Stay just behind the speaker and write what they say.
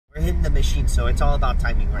the machine, so it's all about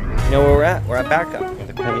timing right now. You know where we're at? We're at backup.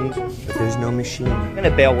 The coins, but there's no machine. I'm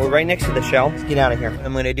gonna bail. We're right next to the shell. Let's get out of here. What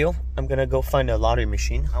I'm gonna do, I'm gonna go find a lottery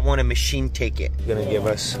machine. I want a machine ticket. It's gonna give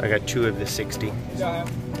us, I got 2 of the 60. Yeah.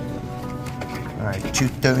 All right, 2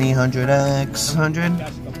 300X, 100.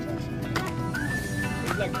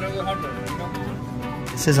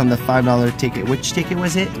 This is on the $5 ticket. Which ticket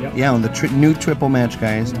was it? Yep. Yeah, on the new triple match,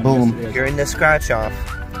 guys. Boom. You're in the scratch off.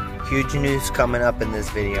 Huge news coming up in this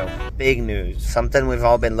video. Big news. Something we've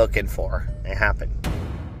all been looking for. It happened.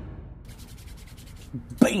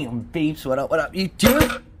 Bam, babes. What up,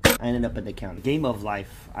 YouTube? I ended up at the counter. Game of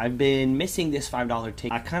life. I've been missing this $5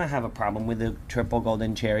 ticket. I kind of have a problem with the triple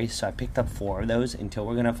golden cherries, so I picked up 4 of those. Until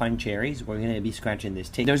we're going to find cherries, we're going to be scratching this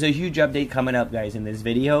ticket. There's a huge update coming up, guys, in this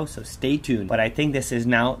video, so stay tuned. But I think this is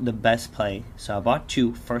now the best play. So I bought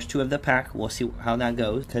 2. First 2 of the pack. We'll see how that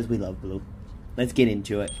goes, because we love blue. Let's get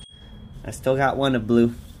into it. I still got 1 of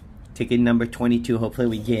blue. Ticket number 22. Hopefully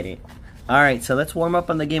we get it. Alright, so let's warm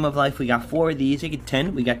up on the game of life. We got 4 of these. Ticket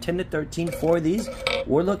 10. We got 10 to 13. 4 of these.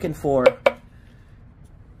 We're looking for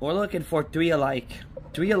 3 alike.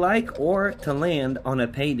 3 alike or to land on a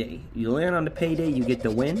payday. You land on the payday, you get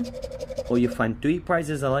the win. Or you find 3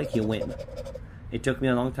 prizes alike, you win. It took me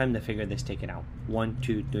a long time to figure this ticket out. 1,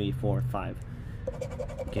 2, 3, 4, 5.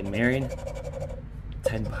 Getting married.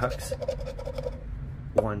 $10.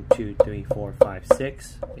 1, 2, 3, 4, 5,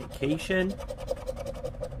 6. Vacation.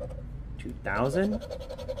 2,000.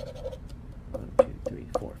 1, 2, 3,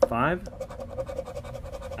 4, 5.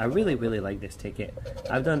 I really like this ticket.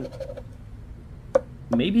 I've done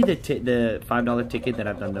maybe the $5 ticket that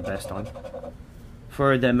I've done the best on.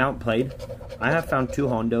 For the amount played, I have found 2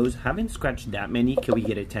 hondos. Haven't scratched that many. Can we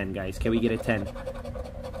get a 10, guys? Can we get a 10?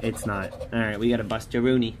 It's not. Alright, we got a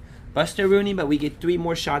Buster-Rooney. Buster-Rooney, but we get 3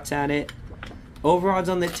 more shots at it. Overodds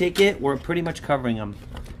on the ticket, we're pretty much covering them.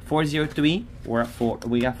 403, we're at 4.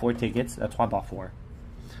 We got 4 tickets. That's why I bought 4.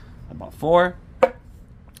 I bought 4.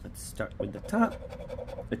 Let's start with the top.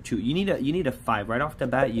 A 2. You need a 5 right off the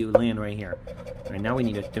bat. You land right here. All right, now we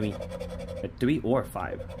need a 3. A 3 or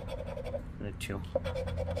 5. And a 2.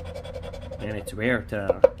 And it's rare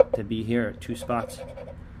to be here at 2 spots.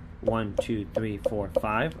 1, 2, 3, 4,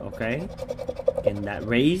 5. Okay. Getting that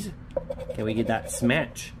raise. Can we get that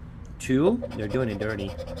smash? 2. They're doing it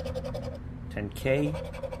dirty. 10K.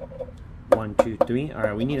 1, 2, 3. All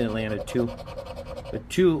right, we need to land a 2. A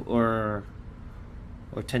 2 or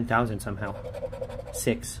 10,000 somehow.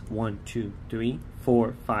 6. 1, 2, 3,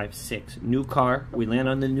 4, 5, 6. New car. We land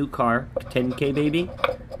on the new car. 10K, baby.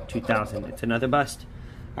 2,000. It's another bust.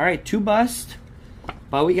 All right, 2 busts.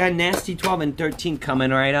 But we got nasty 12 and 13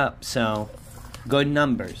 coming right up. So, good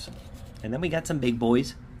numbers. And then we got some big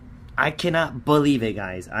boys. I cannot believe it,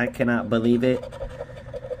 guys. I cannot believe it.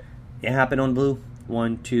 It happened on blue.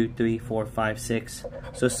 1, 2, 3, 4, 5, 6.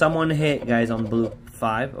 So someone hit, guys, on blue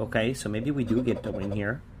 5. Okay, so maybe we do get the win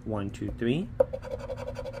here. 1, 2, 3.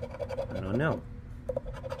 I don't know.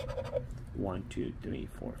 1, 2, 3,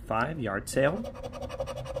 4, 5. Yard sale.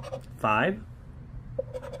 5.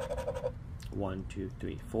 1, 2,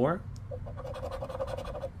 3, 4.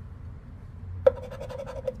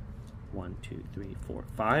 1, 2, 3, 4,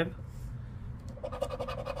 5.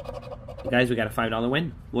 Guys, we got a $5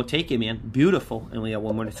 win. We'll take it, man. Beautiful. And we got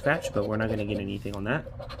 1 more to scratch, but we're not going to get anything on that.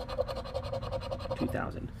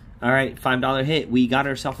 2,000. All right, $5 hit. We got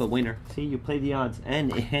ourselves a winner. See, you play the odds.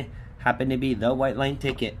 And it happened to be the white line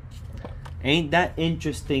ticket. Ain't that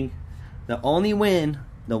interesting? The only win,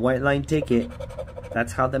 the white line ticket.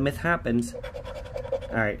 That's how the myth happens.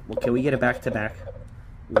 All right, well, can we get a back-to-back?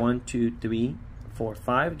 1, 2, 3, 4,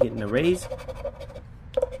 5. Getting a raise.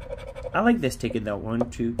 I like this ticket though. 1,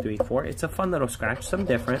 2, 3, 4. It's a fun little scratch. Some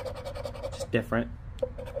different. Just different.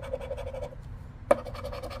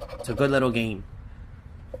 It's a good little game.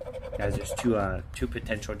 Guys, there's two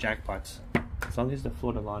potential jackpots. As long as the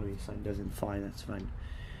Florida lottery sign doesn't fly, that's fine.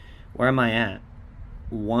 Where am I at?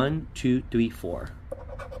 1, 2, 3, 4.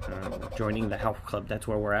 Joining the health club. That's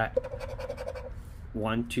where we're at.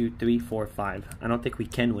 1, 2, 3, 4, 5. I don't think we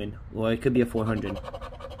can win. Well, it could be a 400.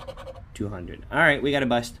 200. All right, we got a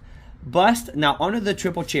bust. Bust. Now, onto the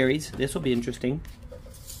triple cherries. This will be interesting.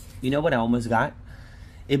 You know what I almost got?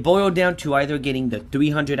 It boiled down to either getting the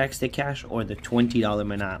 300 extra cash or the $20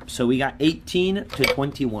 Monop. So we got 18 to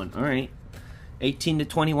 21. All right. 18 to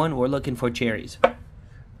 21. We're looking for cherries.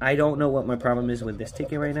 I don't know what my problem is with this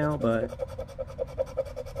ticket right now, but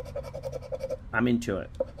I'm into it.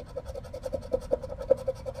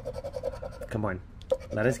 Come on.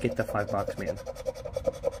 Let us get the $5, man.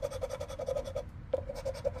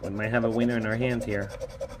 We might have a winner in our hands here.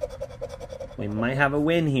 We might have a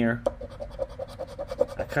win here.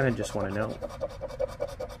 I kind of just want to know.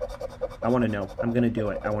 I want to know. I'm going to do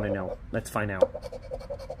it. I want to know. Let's find out.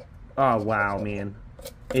 Oh, wow, man.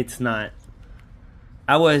 It's not.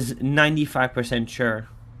 I was 95% sure.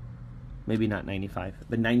 Maybe not 95,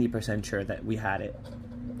 but 90% sure that we had it.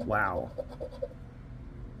 Wow.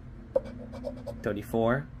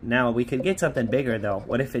 34. Now, we could get something bigger, though.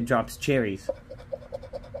 What if it drops cherries?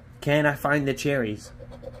 Can I find the cherries?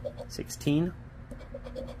 16.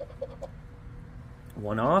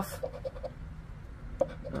 One off.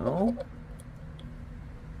 No.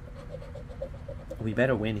 We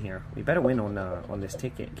better win here. We better win on this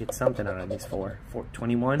ticket. Get something out of these four.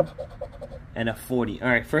 21 and a 40. All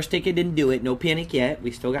right, first ticket didn't do it. No panic yet.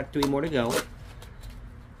 We still got 3 more to go.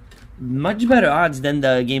 Much better odds than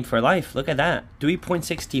the game for life. Look at that.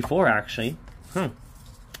 3.64 actually. I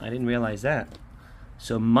didn't realize that.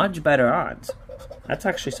 So much better odds. That's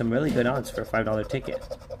actually some really good odds for a $5 ticket.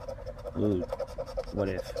 Ooh, what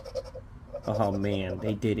if? Oh man,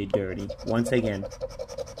 they did it dirty. Once again.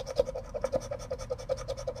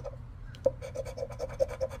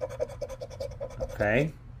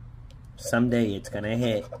 Okay. Someday it's gonna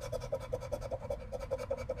hit.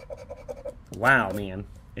 Wow, man.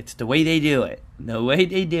 It's the way they do it. The way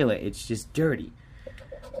they do it. It's just dirty.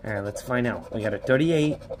 Alright, let's find out. We got a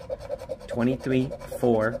 38, 23,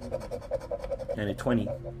 4, and a 20.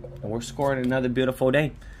 And we're scoring another beautiful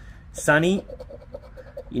day. Sunny.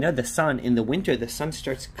 You know, the sun, in the winter, the sun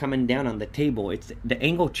starts coming down on the table. It's the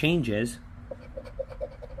angle changes.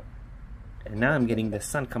 And now I'm getting the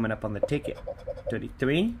sun coming up on the ticket.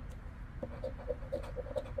 33.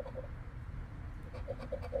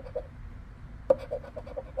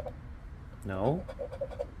 No.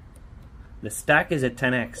 The stack is at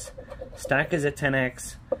 10x. Stack is at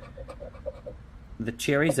 10x. The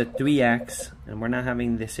cherries are 3x. And we're not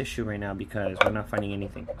having this issue right now because we're not finding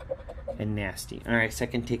anything. And nasty. Alright,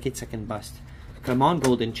 second ticket, second bust. Come on,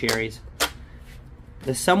 golden cherries.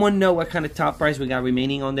 Does someone know what kind of top prize we got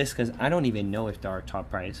remaining on this? Because I don't even know if there are top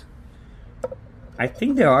prize. I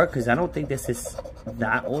think there are, because I don't think this is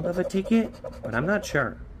that old of a ticket. But I'm not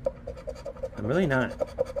sure. I'm really not.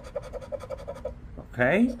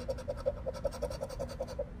 Okay.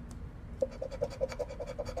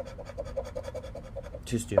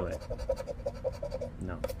 Just do it.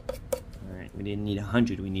 No. Alright, we didn't need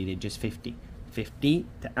 100. We needed just 50. 50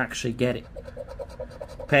 to actually get it.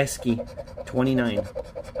 Pesky. 29.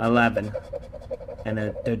 11. And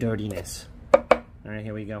the dirtiness. Alright,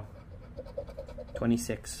 here we go.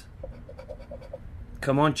 26.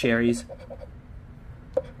 Come on, cherries.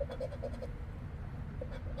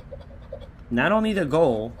 Not only the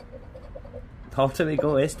goal, the ultimate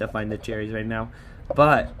goal is to find the cherries right now,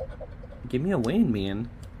 but give me a win, man.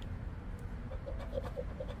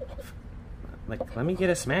 Like, let me get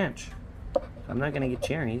a smash. I'm not gonna get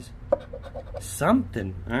cherries.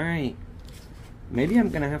 Something. Alright. Maybe I'm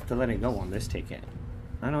gonna have to let it go on this ticket.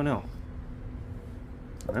 I don't know.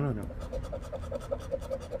 I don't know.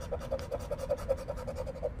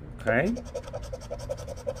 Okay.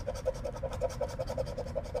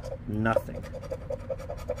 Nothing.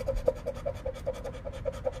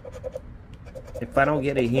 If I don't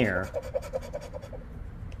get it here,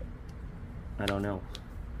 I don't know.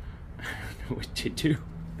 I don't know what to do.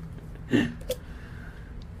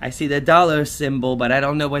 I see the dollar symbol, but I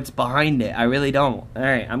don't know what's behind it. I really don't.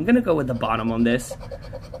 Alright, I'm gonna go with the bottom on this.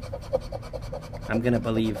 I'm gonna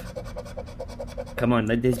believe. Come on,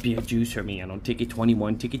 let this be a juicer, man. On ticket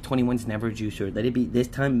 21. Ticket 21's never a juicer. Let it be, this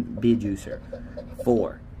time, be a juicer.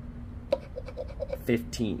 4.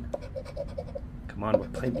 15. Come on, we're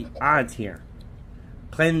playing the odds here.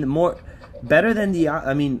 Playing more, better than the,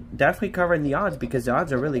 I mean, definitely covering the odds because the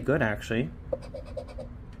odds are really good, actually.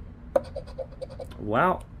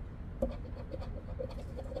 Wow.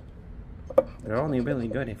 They're only really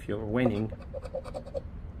good if you're winning.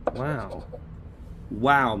 Wow.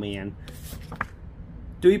 Wow, man.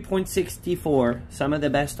 3.64. Some of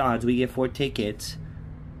the best odds. We get 4 tickets.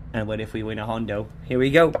 And what if we win a Hondo? Here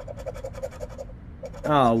we go.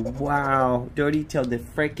 Oh, wow. Dirty till the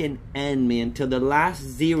freaking end, man. Till the last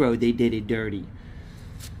 0, they did it dirty.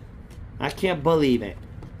 I can't believe it.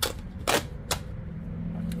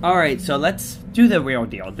 Alright, so let's do the real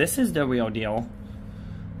deal. This is the real deal.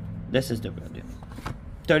 This is the real deal.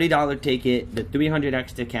 $30 ticket, the 300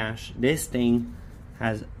 extra cash. This thing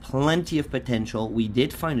has plenty of potential. We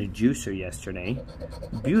did find a juicer yesterday.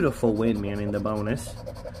 Beautiful win, man, in the bonus.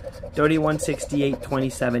 31, 68,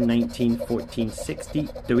 27, 19, 14,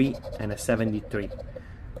 63, and a 73.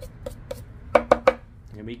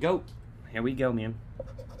 Here we go. Here we go, man.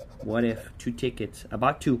 What if 2 tickets? I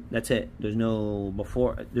bought 2. That's it. There's no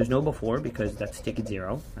before. There's no before because that's ticket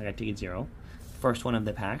 0. I got ticket 0. First one of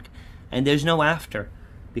the pack. And there's no after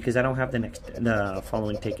because I don't have the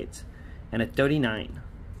following tickets. And a 39.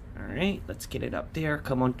 All right, let's get it up there.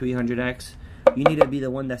 Come on, 300X. You need to be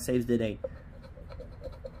the one that saves the day.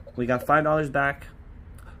 We got $5 back.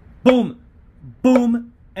 Boom,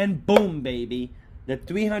 boom, and boom, baby. The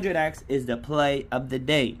 300X is the play of the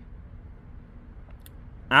day.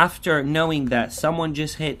 After knowing that someone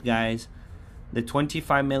just hit, guys, the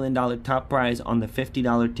 $25 million top prize on the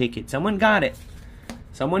 $50 ticket. Someone got it.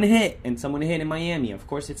 Someone hit, and someone hit in Miami. Of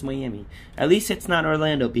course it's Miami. At least it's not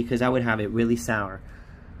Orlando because I would have it really sour.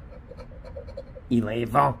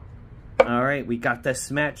 11. All right, we got the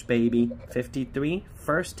smash, baby. 53,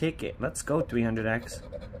 first ticket. Let's go, 300X.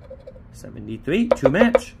 73, 2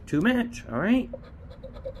 match. 2 match, all right.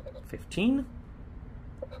 15.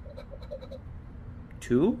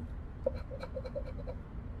 2.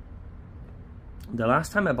 The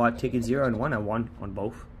last time I bought ticket 0 and 1, I won on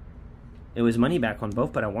both. It was money back on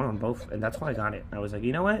both, but I won on both, and that's why I got it. I was like,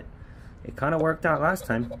 you know what? It kind of worked out last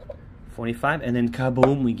time. 45, and then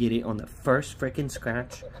kaboom, we get it on the first freaking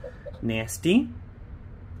scratch. Nasty.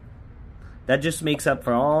 That just makes up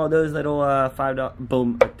for all those little $5.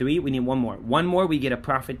 Boom, 3. We need one more. One more, we get a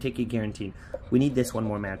profit ticket guaranteed. We need this one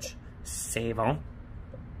more match. Save on.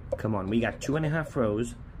 Come on, we got 2.5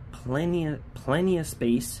 rows. Plenty of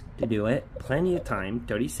space to do it. Plenty of time.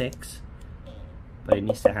 36. But it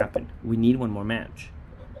needs to happen. We need one more match.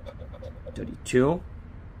 32.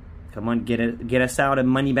 Come on, get us out of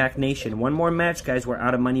Moneyback Nation. One more match, guys. We're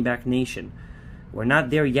out of Moneyback Nation. We're not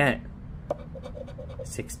there yet.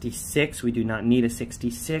 66. We do not need a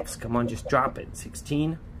 66. Come on, just drop it.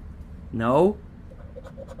 16. No.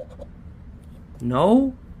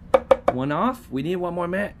 No. One off. We need one more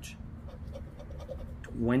match.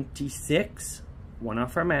 26. One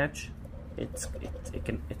off our match. It's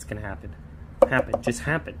gonna happen. Just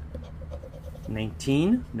happen.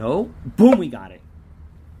 19. No. Boom, we got it.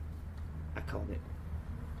 I called it.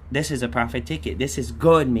 This is a profit ticket. This is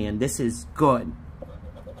good, man. This is good.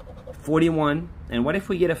 41. And what if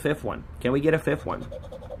we get a 5th one? Can we get a 5th one?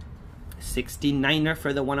 69er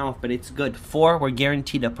for the one off, but it's good. 4, we're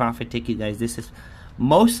guaranteed a profit ticket, guys. This is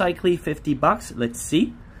most likely $50. Let's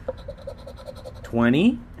see.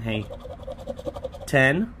 20. Hey.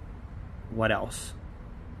 10. What else?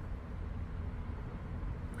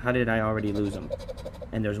 How did I already lose them?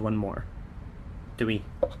 And there's one more. 3.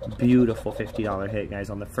 Beautiful $50 hit, guys,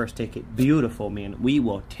 on the first ticket. Beautiful, man. We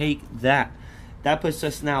will take that. That puts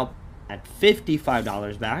us now at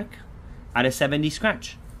 $55 back out of 70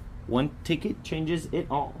 scratch. One ticket changes it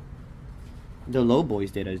all. The low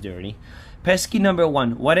boys did us dirty. Pesky number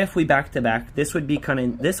 1. What if we back to back? This would be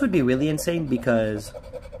really insane because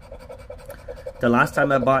the last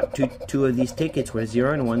time I bought two of these tickets were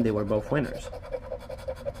 0 and 1. They were both winners.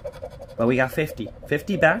 But we got 50.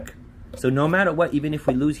 50 back. So no matter what, even if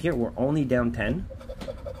we lose here, we're only down 10.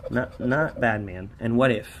 Not bad, man. And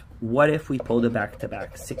what if? What if we pulled a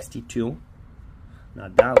back-to-back? 62. Now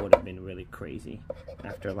that would have been really crazy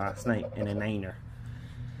after last night. And a 9er.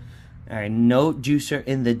 Alright, no juicer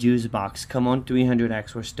in the juice box. Come on,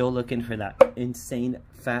 300X. We're still looking for that insane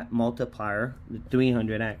fat multiplier. The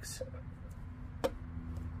 300X.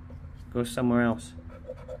 Go somewhere else.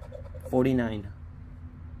 49.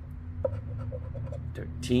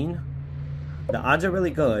 13. The odds are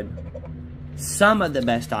really good. Some of the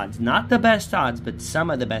best odds. Not the best odds, but some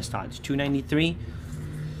of the best odds. 293.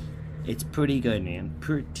 It's pretty good, man.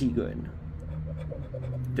 Pretty good.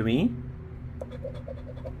 3.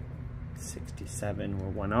 67. We're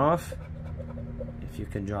one off. If you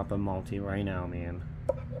can drop a multi right now, man.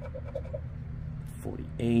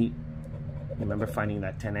 48. Remember finding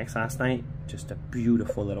that 10x last night? Just a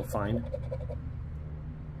beautiful little find.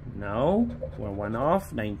 No. We're one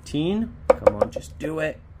off. 19. Come on, just do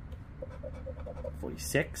it.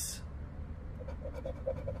 46.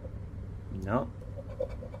 No.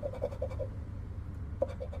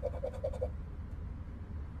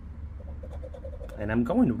 And I'm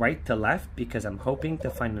going right to left because I'm hoping to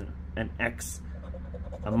find an X,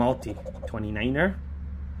 a multi 29er.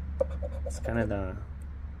 It's kind of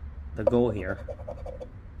the goal here.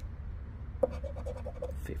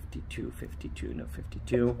 52, 52, no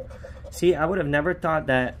 52. See, I would have never thought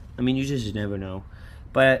that. I mean, you just never know.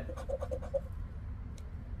 But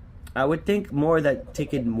I would think more that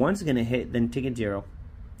ticket 1's going to hit than ticket 0.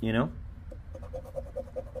 You know?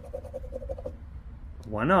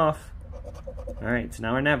 One off. Alright, it's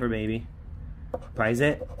now or never, baby. Prize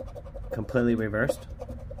it. Completely reversed.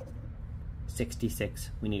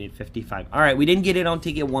 66. We needed 55. All right, we didn't get it on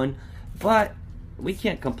ticket 1, but we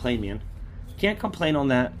can't complain, man. Can't complain on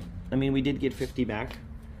that. I mean, we did get 50 back.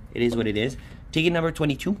 It is what it is. Ticket number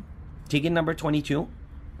 22. Ticket number 22.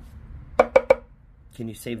 Can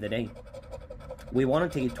you save the day? We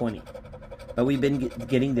want to ticket 20, but we've been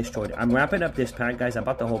getting destroyed. I'm wrapping up this pack, guys. I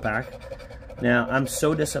bought the whole pack. Now, I'm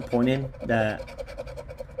so disappointed that...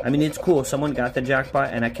 I mean, it's cool. Someone got the jackpot,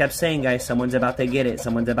 and I kept saying, guys, someone's about to get it.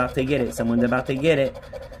 Someone's about to get it. Someone's about to get it.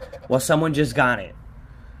 Well, someone just got it.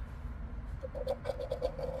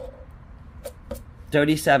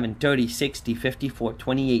 37, 30, 60, 54,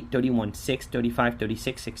 28, 31, 6, 35,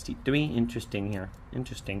 36, 63. Interesting here.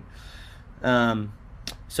 Interesting.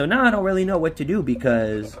 So now I don't really know what to do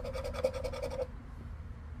because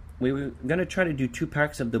we were going to try to do 2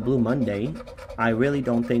 packs of the Blue Monday. I really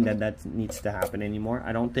don't think that needs to happen anymore.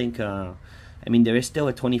 I don't think, I mean, there is still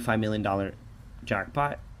a $25 million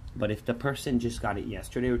jackpot. But if the person just got it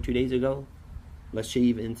yesterday or 2 days ago, let's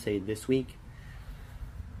even say this week,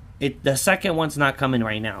 the second one's not coming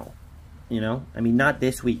right now. You know? I mean, not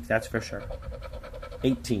this week, that's for sure.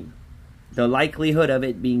 18. The likelihood of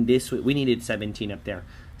it being this week, we needed 17 up there.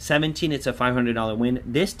 17, it's a $500 win.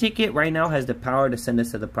 This ticket right now has the power to send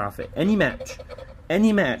us to the profit. Any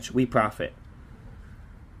match, we profit.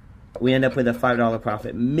 We end up with a $5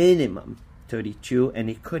 profit minimum. 32, and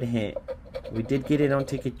it could hit. We did get it on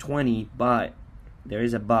ticket 20, but there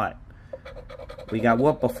is a but. We got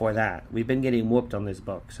whooped before that. We've been getting whooped on this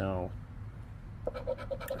book, so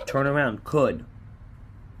turnaround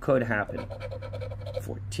could happen.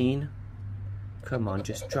 14. Come on,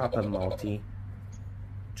 just drop a multi.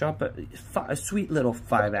 Drop a sweet little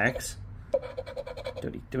 5x.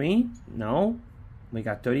 33. No. We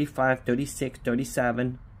got 35, 36,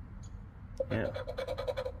 37. Yeah.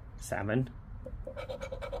 7.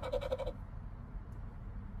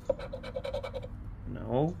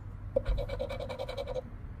 No.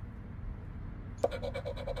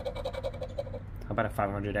 How about a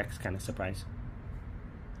 500x kind of surprise?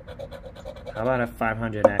 How about a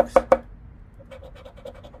 500x?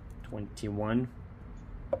 21.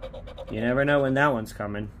 You never know when that one's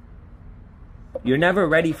coming. You're never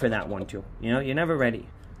ready for that one too. You know, you're never ready.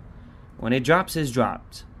 When it drops, it's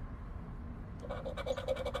dropped.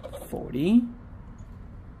 40.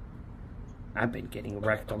 I've been getting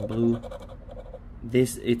wrecked on blue.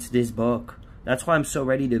 It's this book. That's why I'm so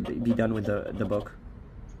ready to be done with the book.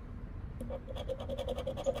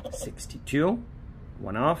 62.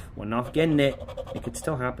 One off getting it. It could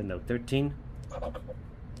still happen though. 13.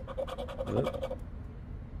 Oop.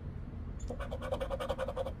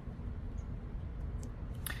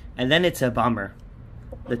 And then it's a bummer.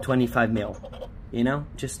 The 25 mil. You know?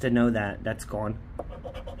 Just to know that that's gone.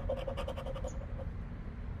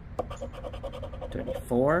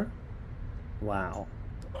 34. Wow.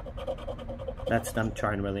 That's them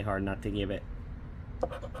trying really hard not to give it.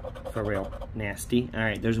 For real. Nasty.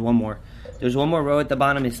 Alright, there's one more. There's one more row at the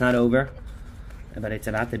bottom. It's not over. But it's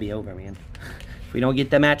about to be over, man. If we don't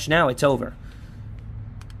get the match now, it's over.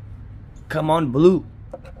 Come on, blue.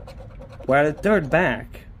 We're at a third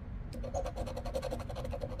back.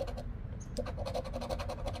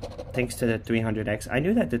 Thanks to the 300x. I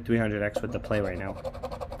knew that the 300x would the play right now.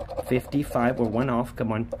 55. We're one off.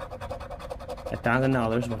 Come on.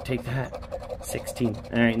 $1,000. We'll take that. 16.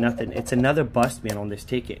 Alright, nothing. It's another bust, man, on this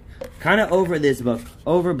ticket. Kind of over this book.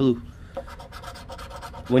 Over blue.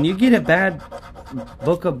 When you get a bad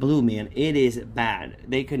book of blue, man, it is bad.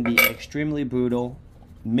 They can be extremely brutal.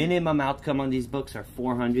 Minimum outcome on these books are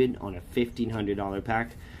 $400 on a $1,500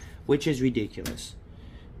 pack, which is ridiculous.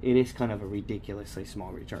 It is kind of a ridiculously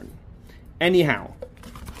small return. Anyhow,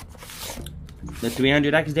 the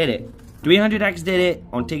 300x did it. 300x did it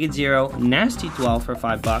on ticket 0. Nasty 12 for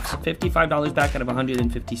 $5. $55 back out of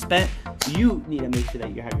 150 spent. You need to make sure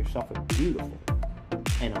that you have yourself a beautiful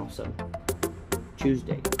and awesome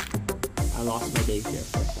Tuesday. I lost my days there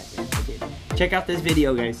for a second. I did. Check out this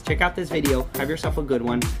video, guys. Check out this video. Have yourself a good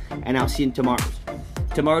one. And I'll see you in tomorrow's.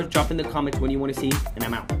 Tomorrow's, drop in the comments what you want to see. And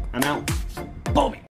I'm out. I'm out. Boom.